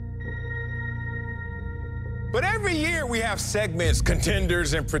But every year we have segments,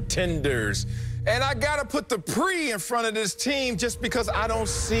 contenders and pretenders. And I gotta put the pre in front of this team just because I don't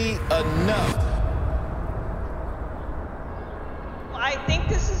see enough. I think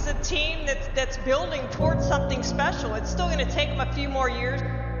this is a team that's building towards something special. It's still gonna take them a few more years.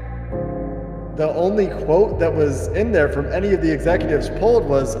 The only quote that was in there from any of the executives polled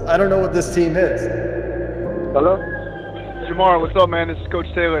was, "I don't know what this team is." Hello? Jamar, what's up, man? This is Coach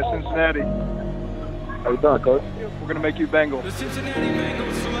Taylor at Cincinnati. How you doing, Coach? We're going to make you Bengal. The Cincinnati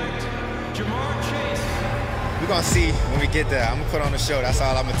Bengals select Jamar Chase. We're going to see when we get there. I'm going to put on the show. That's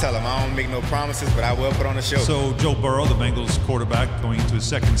all I'm going to tell him. I don't make no promises, but I will put on the show. So Joe Burrow, the Bengals quarterback, going into his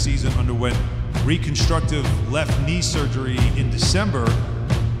second season, underwent reconstructive left knee surgery in December.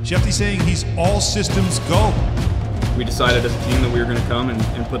 Shefty's saying he's all systems go. We decided as a team that we were going to come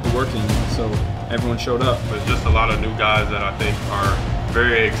and put the work in, so everyone showed up. There's just a lot of new guys that I think are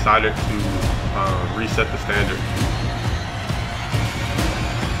very excited to reset the standard.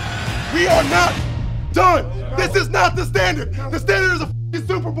 We are not done. This is not the standard. The standard is a f***ing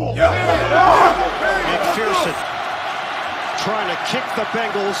Super Bowl. McPherson trying to kick the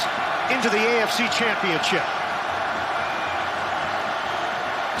Bengals into the AFC Championship.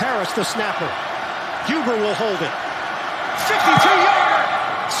 Harris, the snapper. Huber will hold it. 52-yarder.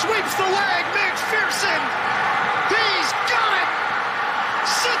 Sweeps the leg. McPherson. He's got it.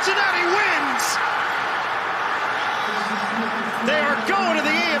 Cincinnati wins. They are going to the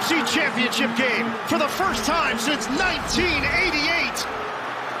AFC Championship game for the first time since 1988.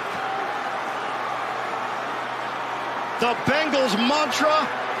 The Bengals mantra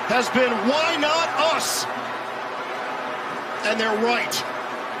has been, why not us? And they're right.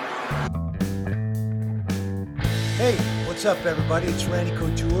 Hey, what's up, everybody? It's Randy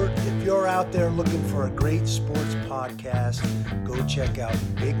Couture. If you're out there looking for a great sports podcast, go check out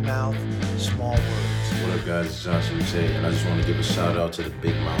Big Mouth, Small Words. What up, guys? It's Josh Uche, and I just want to give a shout out to the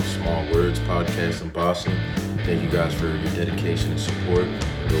Big Mouth, Small Words podcast in Boston. Thank you guys for your dedication and support.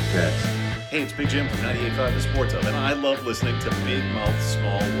 Go Pats. Hey, it's Big Jim from 98.5 The Sports Hub, and I love listening to Big Mouth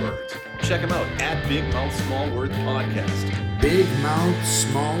Small Words. Check them out at Big Mouth Small Words Podcast. Big Mouth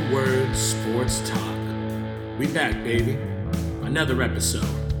Small Words Sports Talk. We back, baby. Another episode.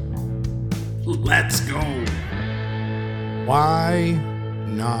 Let's go. Why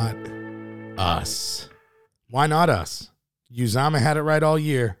not us? Why not us? Uzama had it right all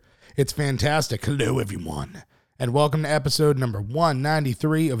year. It's fantastic. Hello, everyone. And welcome to episode number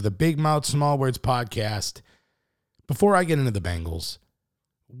 193 of the Big Mouth Small Words podcast. Before I get into the Bengals,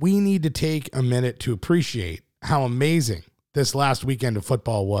 we need to take a minute to appreciate how amazing this last weekend of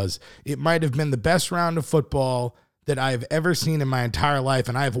football was. It might have been the best round of football that I have ever seen in my entire life,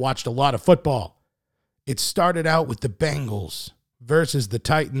 and I have watched a lot of football. It started out with the Bengals versus the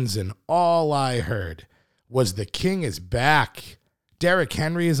Titans, and all I heard was the king is back. Derrick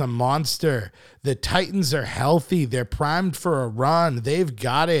Henry is a monster. The Titans are healthy. They're primed for a run. They've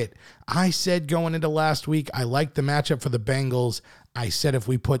got it. I said going into last week, I liked the matchup for the Bengals. I said if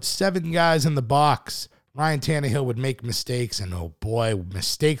we put 7 guys in the box, Ryan Tannehill would make mistakes, and oh boy,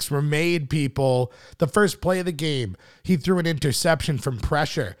 mistakes were made, people. The first play of the game, he threw an interception from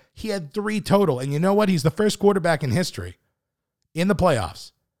pressure. He had 3 total, and you know what? He's the first quarterback in history in the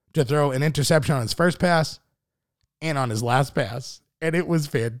playoffs to throw an interception on his first pass and on his last pass, and it was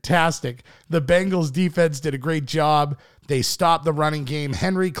fantastic. The Bengals defense did a great job. They stopped the running game.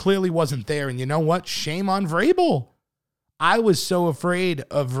 Henry clearly wasn't there, and you know what? Shame on Vrabel. I was so afraid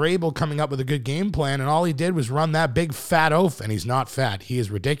of Vrabel coming up with a good game plan, and all he did was run that big fat oaf, and he's not fat. He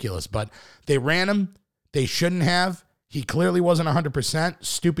is ridiculous, but they ran him. They shouldn't have. He clearly wasn't 100%.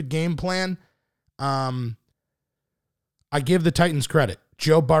 Stupid game plan. I give the Titans credit.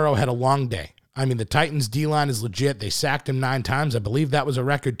 Joe Burrow had a long day. I mean, the Titans' D-line is legit. They sacked him 9 times. I believe that was a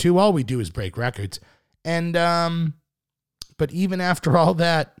record, too. All we do is break records. And, but even after all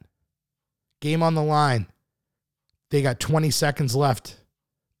that, game on the line, they got 20 seconds left.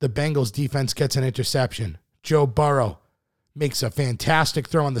 The Bengals defense gets an interception. Joe Burrow makes a fantastic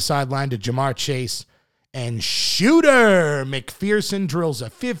throw on the sideline to Jamar Chase. And shooter McPherson drills a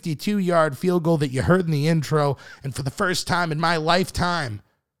 52-yard field goal that you heard in the intro. And for the first time in my lifetime,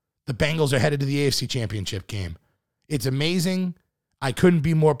 the Bengals are headed to the AFC Championship game. It's amazing. I couldn't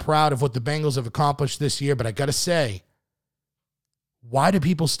be more proud of what the Bengals have accomplished this year. But I got to say, why do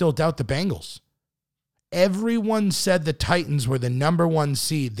people still doubt the Bengals? Everyone said the Titans were the number 1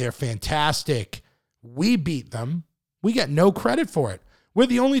 seed. They're fantastic. We beat them. We get no credit for it. We're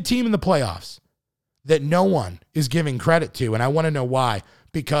the only team in the playoffs that no one is giving credit to, and I want to know why.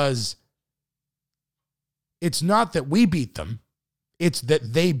 Because it's not that we beat them. It's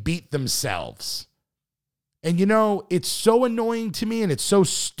that they beat themselves. And you know, it's so annoying to me and it's so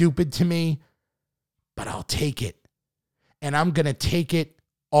stupid to me, but I'll take it. And I'm going to take it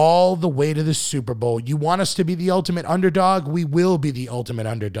all the way to the Super Bowl. You want us to be the ultimate underdog? We will be the ultimate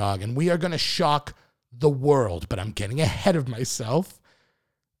underdog, and we are going to shock the world. But I'm getting ahead of myself.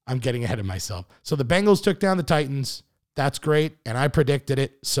 So the Bengals took down the Titans. That's great, and I predicted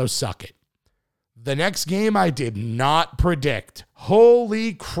it, so suck it. The next game I did not predict.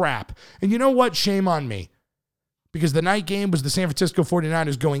 Holy crap. And you know what? Shame on me. Because the night game was the San Francisco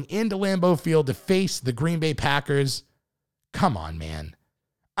 49ers going into Lambeau Field to face the Green Bay Packers. Come on, man.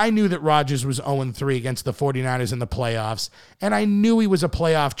 I knew that Rodgers was 0-3 against the 49ers in the playoffs, and I knew he was a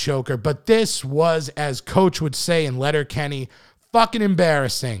playoff choker, but this was, as Coach would say in Letterkenny, fucking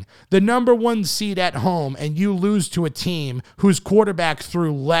embarrassing. The number 1 seed at home, and you lose to a team whose quarterback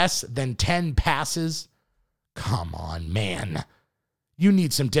threw less than 10 passes? Come on, man. You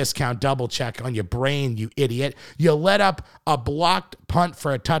need some discount double check on your brain, you idiot. You let up a blocked punt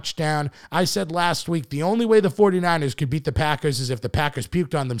for a touchdown. I said last week the only way the 49ers could beat the Packers is if the Packers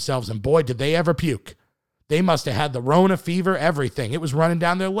puked on themselves, and boy, did they ever puke. They must have had the Rona fever, everything. It was running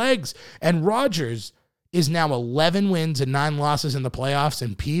down their legs. And Rodgers is now 11 wins and 9 losses in the playoffs,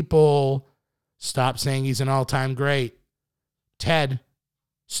 and people, stop saying he's an all-time great. Ted,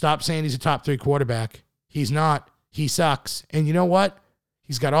 stop saying he's a top 3 quarterback. He's not. He sucks. And you know what?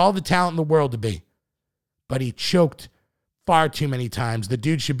 He's got all the talent in the world to be, but he choked far too many times. The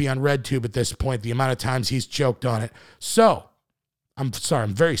dude should be on RedTube at this point, the amount of times he's choked on it. So, I'm sorry,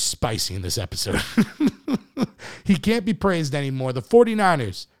 I'm very spicy in this episode. He can't be praised anymore. The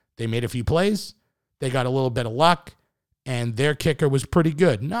 49ers, they made a few plays. They got a little bit of luck, and their kicker was pretty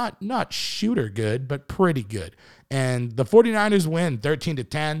good. Not shooter good, but pretty good. And the 49ers win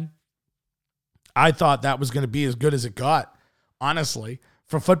 13-10. I thought that was going to be as good as it got, honestly.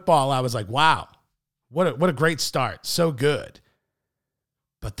 For football, I was like, wow, what a great start. So good.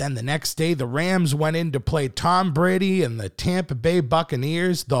 But then the next day, the Rams went in to play Tom Brady and the Tampa Bay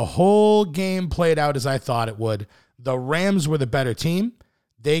Buccaneers. The whole game played out as I thought it would. The Rams were the better team.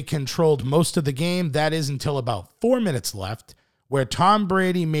 They controlled most of the game. That is until about 4 minutes left, where Tom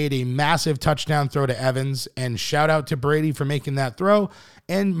Brady made a massive touchdown throw to Evans. And shout out to Brady for making that throw.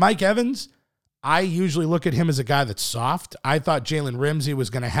 And Mike Evans, I usually look at him as a guy that's soft. I thought Jalen Ramsey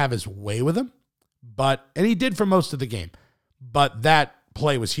was going to have his way with him, and he did for most of the game. But that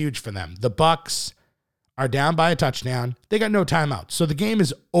play was huge for them. The Bucs are down by a touchdown. They got no timeout. So the game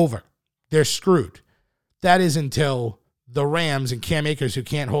is over. They're screwed. That is until the Rams and Cam Akers, who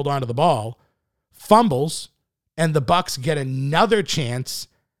can't hold on to the ball, fumbles, and the Bucs get another chance,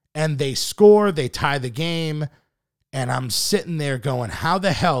 and they score. They tie the game. And I'm sitting there going, how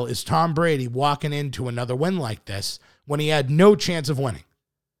the hell is Tom Brady walking into another win like this when he had no chance of winning?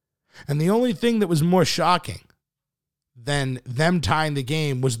 And the only thing that was more shocking than them tying the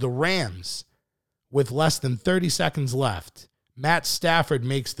game was the Rams, with less than 30 seconds left. Matt Stafford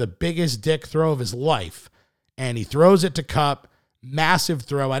makes the biggest dick throw of his life, and he throws it to Kupp. Massive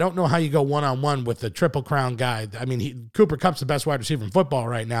throw. I don't know how you go one-on-one with the Triple Crown guy. I mean, Cooper Kupp's the best wide receiver in football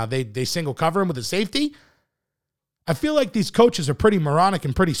right now. They single cover him with a safety. I feel like these coaches are pretty moronic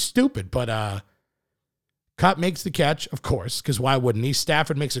and pretty stupid, but Kupp makes the catch, of course, because why wouldn't he?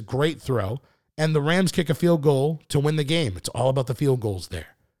 Stafford makes a great throw, and the Rams kick a field goal to win the game. It's all about the field goals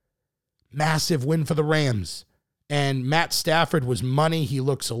there. Massive win for the Rams. And Matt Stafford was money. He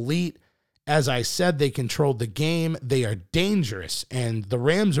looks elite. As I said, they controlled the game. They are dangerous, and the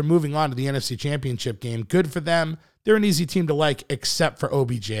Rams are moving on to the NFC Championship game. Good for them. They're an easy team to like, except for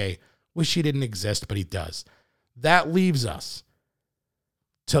OBJ. Wish he didn't exist, but he does. That leaves us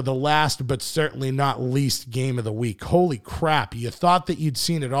to the last, but certainly not least, game of the week. Holy crap. You thought that you'd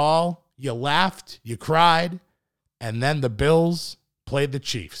seen it all. You laughed, you cried, and then the Bills played the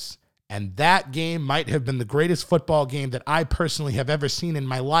Chiefs. And that game might have been the greatest football game that I personally have ever seen in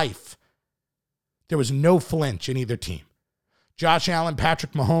my life. There was no flinch in either team. Josh Allen,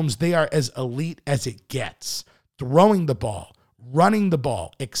 Patrick Mahomes, they are as elite as it gets. Throwing the ball, running the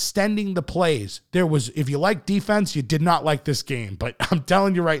ball, extending the plays. There was, if you like defense, you did not like this game. But I'm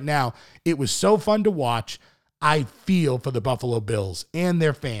telling you right now, it was so fun to watch. I feel for the Buffalo Bills and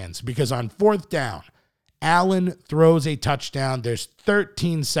their fans, because on 4th down, Allen throws a touchdown. There's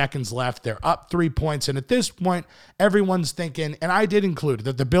 13 seconds left. They're up 3 points. And at this point, everyone's thinking, and I did include,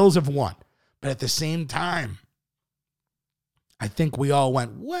 that the Bills have won. But at the same time, I think we all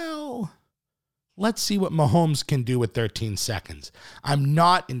went, well, let's see what Mahomes can do with 13 seconds. I'm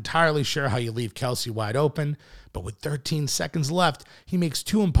not entirely sure how you leave Kelsey wide open, but with 13 seconds left, he makes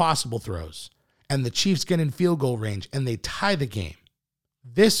 2 impossible throws. And the Chiefs get in field goal range, and they tie the game.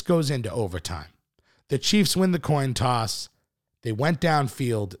 This goes into overtime. The Chiefs win the coin toss. They went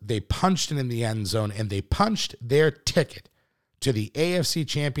downfield. They punched it in the end zone, and they punched their ticket to the AFC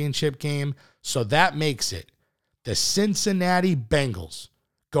Championship game. So that makes it the Cincinnati Bengals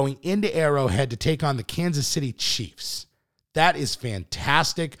going into Arrowhead to take on the Kansas City Chiefs. That is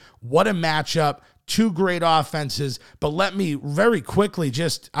fantastic. What a matchup. Two great offenses. But let me very quickly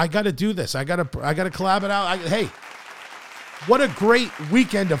I got to do this. I got to collab it out. Hey, what a great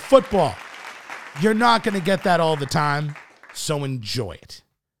weekend of football. You're not going to get that all the time, so enjoy it.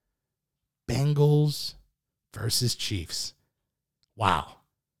 Bengals versus Chiefs. Wow.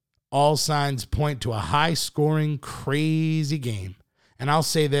 All signs point to a high-scoring, crazy game. And I'll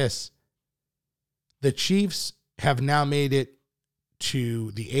say this. The Chiefs have now made it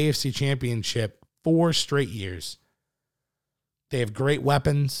to the AFC Championship 4 straight years. They have great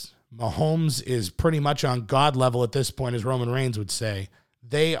weapons. Mahomes is pretty much on God level at this point, as Roman Reigns would say.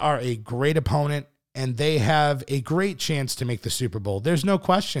 They are a great opponent, and they have a great chance to make the Super Bowl. There's no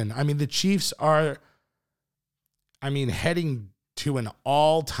question. I mean, the Chiefs are, heading to an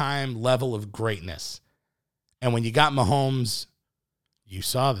all-time level of greatness. And when you got Mahomes, you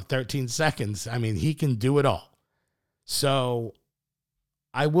saw the 13 seconds. I mean, he can do it all. So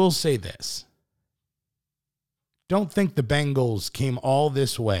I will say this. Don't think the Bengals came all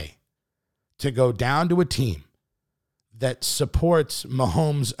this way to go down to a team that supports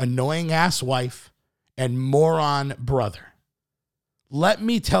Mahomes' annoying-ass wife and moron brother. Let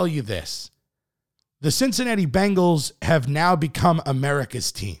me tell you this. The Cincinnati Bengals have now become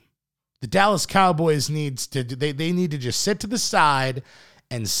America's team. The Dallas Cowboys need to just sit to the side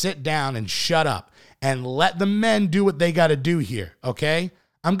and sit down and shut up and let the men do what they got to do here, okay?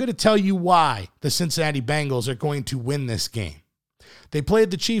 I'm going to tell you why the Cincinnati Bengals are going to win this game. They played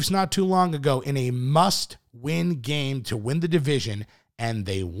the Chiefs not too long ago in a must-win game to win the division, and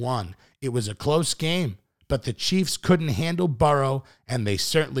they won. It was a close game, but the Chiefs couldn't handle Burrow, and they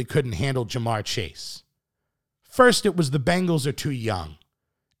certainly couldn't handle Jamar Chase. First, it was the Bengals are too young.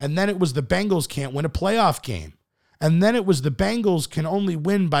 And then it was the Bengals can't win a playoff game. And then it was the Bengals can only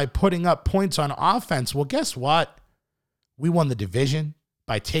win by putting up points on offense. Well, guess what? We won the division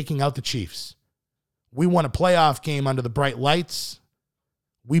by taking out the Chiefs. We won a playoff game under the bright lights.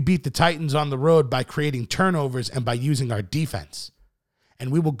 We beat the Titans on the road by creating turnovers and by using our defense.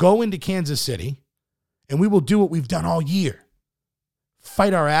 And we will go into Kansas City, and we will do what we've done all year.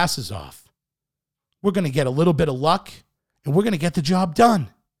 Fight our asses off. We're going to get a little bit of luck, and we're going to get the job done.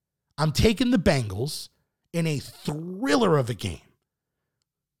 I'm taking the Bengals in a thriller of a game.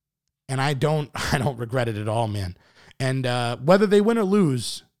 And I don't regret it at all, man. And whether they win or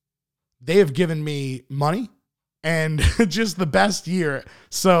lose, they have given me money and just the best year.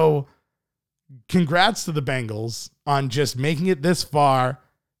 So congrats to the Bengals on just making it this far.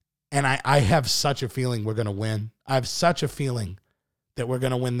 And I have such a feeling we're going to win. I have such a feeling that we're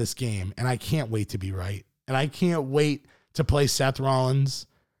going to win this game. And I can't wait to be right. And I can't wait to play Seth Rollins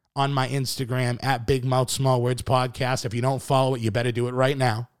on my Instagram at Big Mouth Small Words Podcast. If you don't follow it, you better do it right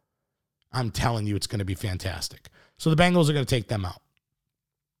now. I'm telling you, it's going to be fantastic. So the Bengals are going to take them out.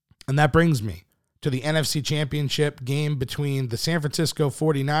 And that brings me to the NFC Championship game between the San Francisco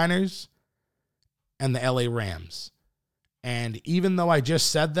 49ers and the LA Rams. And even though I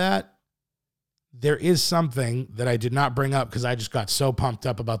just said that, there is something that I did not bring up because I just got so pumped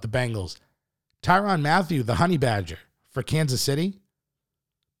up about the Bengals. Tyrann Mathieu, the Honey Badger for Kansas City,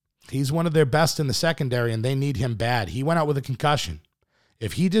 he's one of their best in the secondary, and they need him bad. He went out with a concussion.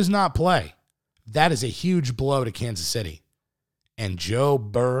 If he does not play, that is a huge blow to Kansas City. And Joey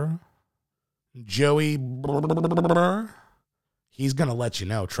Burr, he's going to let you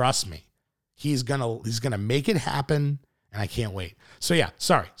know. Trust me. He's going to make it happen, and I can't wait. So, yeah,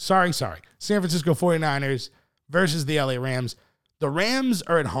 sorry. San Francisco 49ers versus the LA Rams. The Rams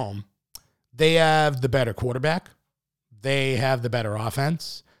are at home. They have the better quarterback. They have the better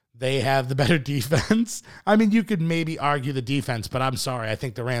offense. They have the better defense. I mean, you could maybe argue the defense, but I'm sorry. I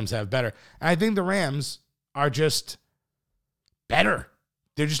think the Rams have better. And I think the Rams are just better.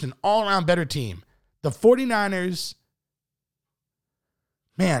 They're just an all-around better team. The 49ers,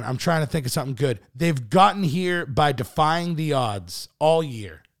 man, I'm trying to think of something good. They've gotten here by defying the odds all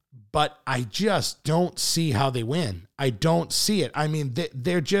year, but I just don't see how they win. I don't see it. I mean,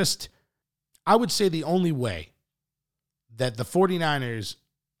 they're just, I would say the only way that the 49ers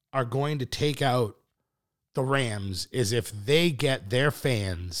are going to take out the Rams is if they get their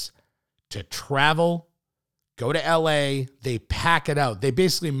fans to travel, go to LA, they pack it out. They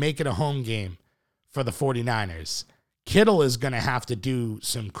basically make it a home game for the 49ers. Kittle is going to have to do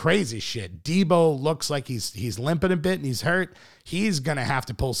some crazy shit. Debo looks like he's limping a bit and he's hurt. He's going to have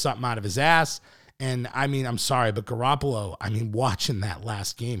to pull something out of his ass. And I mean, I'm sorry, but Garoppolo, I mean, watching that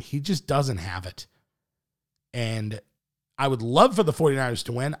last game, he just doesn't have it. And I would love for the 49ers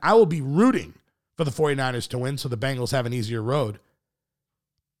to win. I will be rooting for the 49ers to win so the Bengals have an easier road.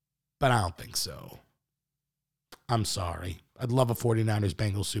 But I don't think so. I'm sorry. I'd love a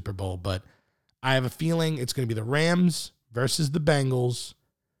 49ers-Bengals Super Bowl, but I have a feeling it's going to be the Rams versus the Bengals.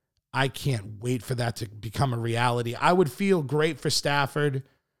 I can't wait for that to become a reality. I would feel great for Stafford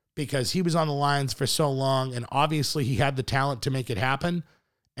because he was on the Lions for so long, and obviously he had the talent to make it happen,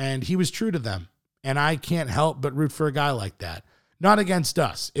 and he was true to them. And I can't help but root for a guy like that. Not against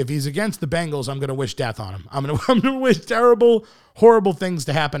us. If he's against the Bengals, I'm going to wish death on him. I'm going to wish terrible, horrible things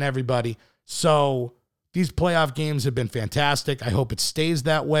to happen to everybody. So these playoff games have been fantastic. I hope it stays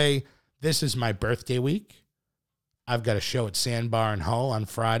that way. This is my birthday week. I've got a show at Sandbar and Hull on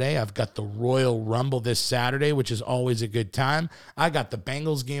Friday. I've got the Royal Rumble this Saturday, which is always a good time. I got the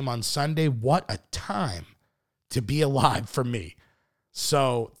Bengals game on Sunday. What a time to be alive for me.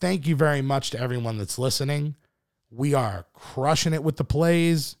 So thank you very much to everyone that's listening. We are crushing it with the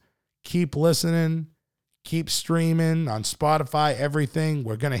plays. Keep listening. Keep streaming on Spotify, everything.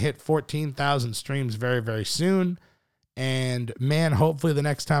 We're going to hit 14,000 streams very, very soon. And, man, hopefully the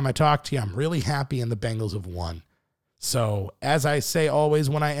next time I talk to you, I'm really happy and the Bengals have won. So, as I say always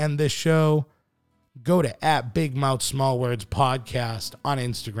when I end this show, go to @BigMouthSmallWords Podcast on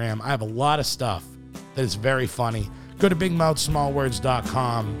Instagram. I have a lot of stuff that is very funny. Go to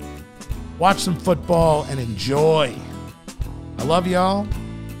BigMouthSmallWords.com. Watch some football and enjoy. I love y'all.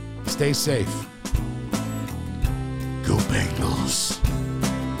 Stay safe. Go Bengals.